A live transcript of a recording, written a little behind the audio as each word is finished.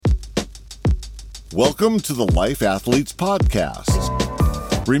Welcome to the Life Athletes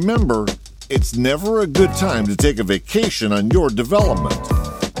Podcast. Remember, it's never a good time to take a vacation on your development.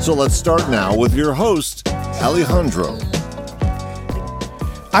 So let's start now with your host, Alejandro.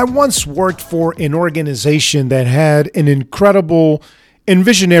 I once worked for an organization that had an incredible and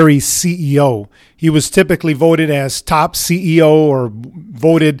visionary CEO. He was typically voted as top CEO or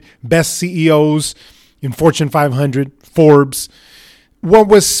voted best CEOs in Fortune 500, Forbes. What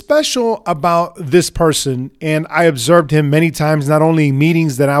was special about this person, and I observed him many times, not only in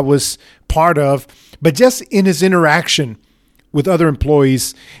meetings that I was part of, but just in his interaction with other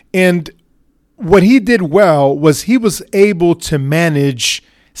employees. And what he did well was he was able to manage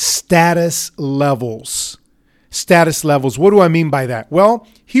status levels. Status levels. What do I mean by that? Well,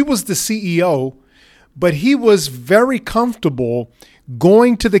 he was the CEO, but he was very comfortable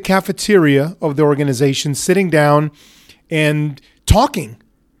going to the cafeteria of the organization, sitting down and talking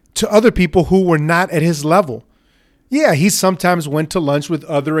to other people who were not at his level. Yeah, he sometimes went to lunch with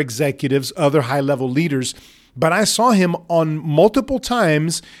other executives, other high-level leaders, but I saw him on multiple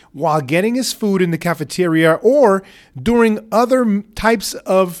times while getting his food in the cafeteria or during other types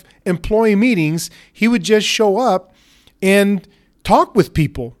of employee meetings. He would just show up and talk with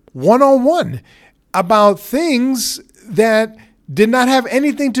people one-on-one about things that did not have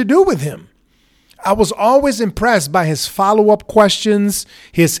anything to do with him. I was always impressed by his follow-up questions,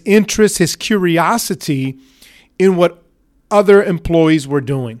 his interest, his curiosity in what other employees were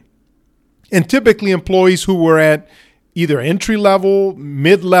doing. And typically employees who were at either entry level,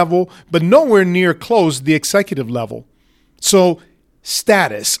 mid-level, but nowhere near close the executive level. So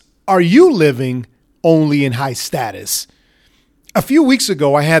status. Are you living only in high status? A few weeks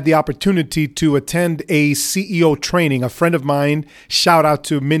ago, I had the opportunity to attend a CEO training. A friend of mine, shout out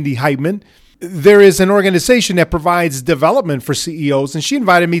to Mindy Heitman. There is an organization that provides development for CEOs, and she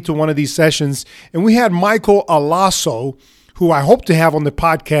invited me to one of these sessions. And we had Michael Alasso, who I hope to have on the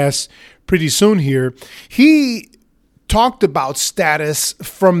podcast pretty soon here. He talked about status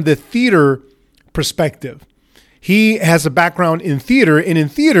from the theater perspective. He has a background in theater, and in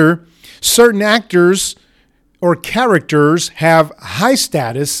theater, certain actors or characters have high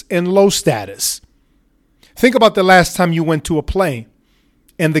status and low status. Think about the last time you went to a play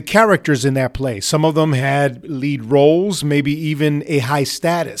and the characters in that play. Some of them had lead roles, maybe even a high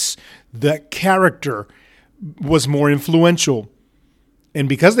status. The character was more influential. And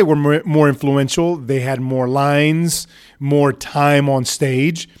because they were more influential, they had more lines, more time on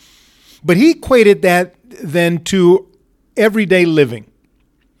stage. But he equated that then to everyday living.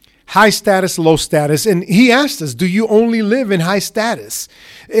 High status, low status. And he asked us, do you only live in high status?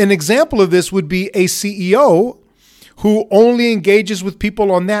 An example of this would be a CEO who only engages with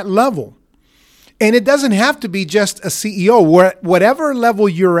people on that level. And it doesn't have to be just a CEO. Whatever level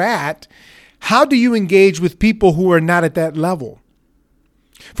you're at, how do you engage with people who are not at that level?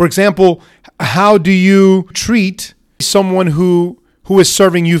 For example, how do you treat someone who is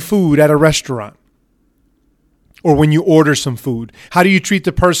serving you food at a restaurant or when you order some food? How do you treat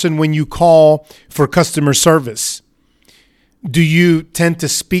the person when you call for customer service? Do you tend to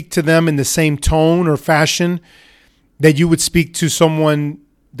speak to them in the same tone or fashion that you would speak to someone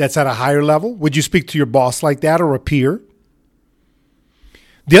that's at a higher level? Would you speak to your boss like that or a peer?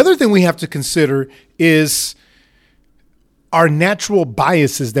 The other thing we have to consider is our natural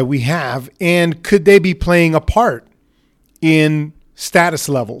biases that we have, and could they be playing a part in status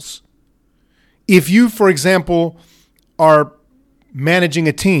levels? If you, for example, are managing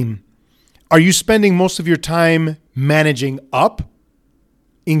a team, are you spending most of your time managing up,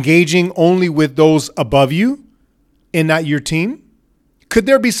 engaging only with those above you and not your team? Could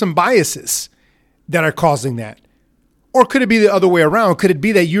there be some biases that are causing that? Or could it be the other way around? Could it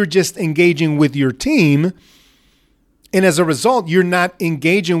be that you're just engaging with your team, and as a result, you're not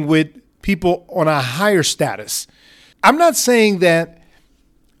engaging with people on a higher status? I'm not saying that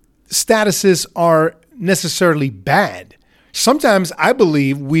statuses are necessarily bad. Sometimes I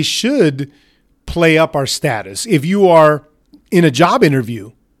believe we should play up our status. If you are in a job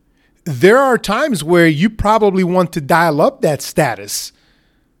interview, there are times where you probably want to dial up that status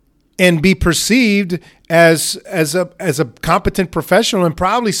and be perceived as a competent professional and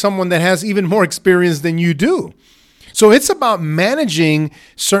probably someone that has even more experience than you do. So it's about managing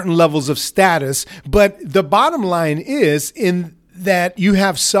certain levels of status, but the bottom line is in that you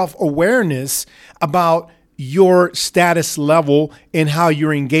have self-awareness about your status level and how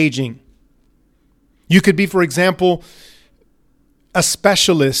you're engaging. You could be, for example, a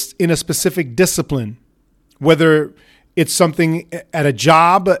specialist in a specific discipline, whether it's something at a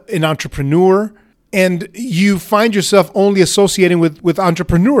job, an entrepreneur, and you find yourself only associating with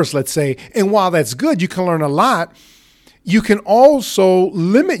entrepreneurs, let's say. And while that's good, you can learn a lot. You can also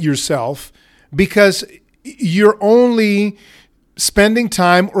limit yourself because you're only spending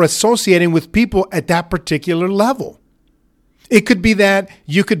time or associating with people at that particular level. It could be that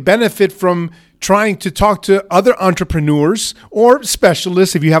you could benefit from trying to talk to other entrepreneurs or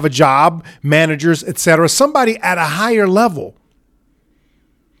specialists if you have a job, managers, etc., somebody at a higher level.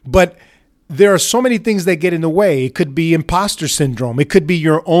 But there are so many things that get in the way. It could be imposter syndrome. It could be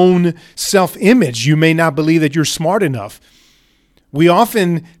your own self-image. You may not believe that you're smart enough. We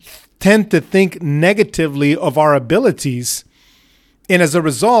often tend to think negatively of our abilities. And as a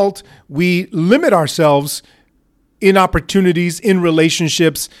result, we limit ourselves in opportunities, in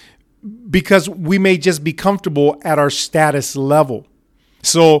relationships, because we may just be comfortable at our status level.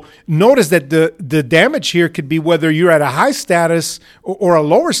 So notice that the damage here could be whether you're at a high status or a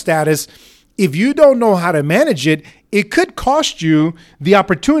lower status. If you don't know how to manage it, it could cost you the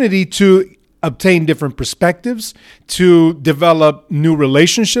opportunity to obtain different perspectives, to develop new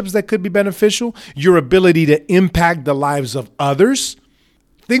relationships that could be beneficial, your ability to impact the lives of others.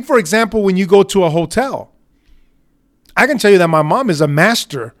 Think, for example, when you go to a hotel. I can tell you that my mom is a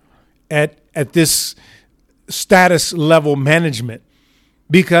master at this status level management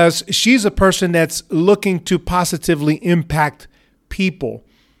because she's a person that's looking to positively impact people.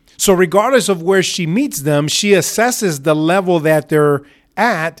 So regardless of where she meets them, she assesses the level that they're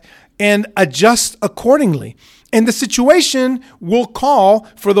at and adjusts accordingly. And the situation will call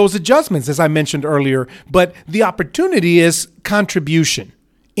for those adjustments, as I mentioned earlier. But the opportunity is contribution,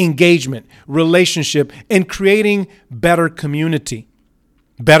 engagement, relationship, and creating better community,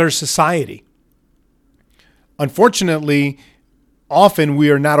 better society. Unfortunately, often we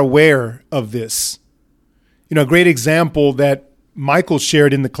are not aware of this. A great example that Michael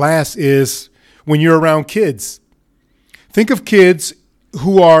shared in the class is when you're around kids. Think of kids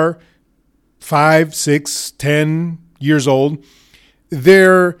who are 5, 6, 10 years old.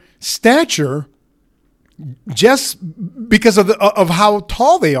 Their stature, just because of how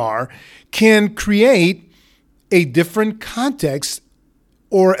tall they are, can create a different context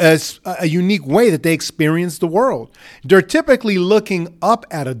or a unique way that they experience the world. They're typically looking up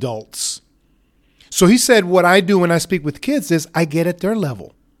at adults. So he said, what I do when I speak with kids is I get at their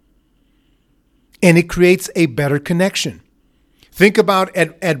level. And it creates a better connection. Think about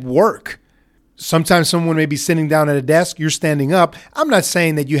at work. Sometimes someone may be sitting down at a desk, you're standing up. I'm not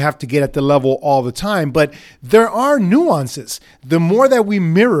saying that you have to get at the level all the time, but there are nuances. The more that we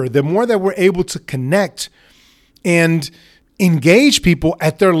mirror, the more that we're able to connect and engage people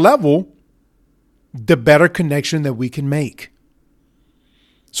at their level, the better connection that we can make.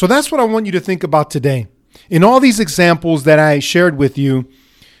 So that's what I want you to think about today. In all these examples that I shared with you,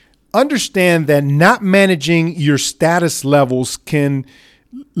 understand that not managing your status levels can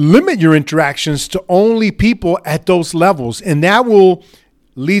limit your interactions to only people at those levels. And that will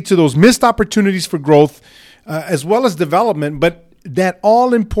lead to those missed opportunities for growth as well as development, but that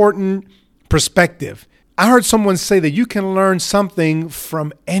all important perspective. I heard someone say that you can learn something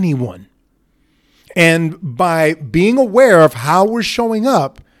from anyone. And by being aware of how we're showing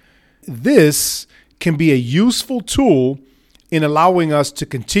up, this can be a useful tool in allowing us to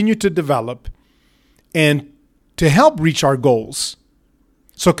continue to develop and to help reach our goals.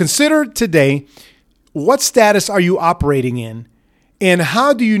 So consider today, what status are you operating in and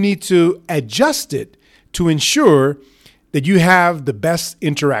how do you need to adjust it to ensure that you have the best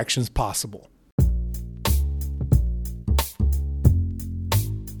interactions possible?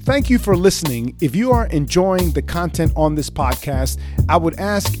 Thank you for listening. If you are enjoying the content on this podcast, I would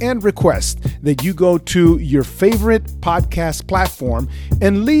ask and request that you go to your favorite podcast platform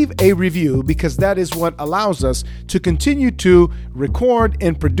and leave a review, because that is what allows us to continue to record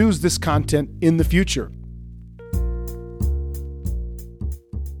and produce this content in the future.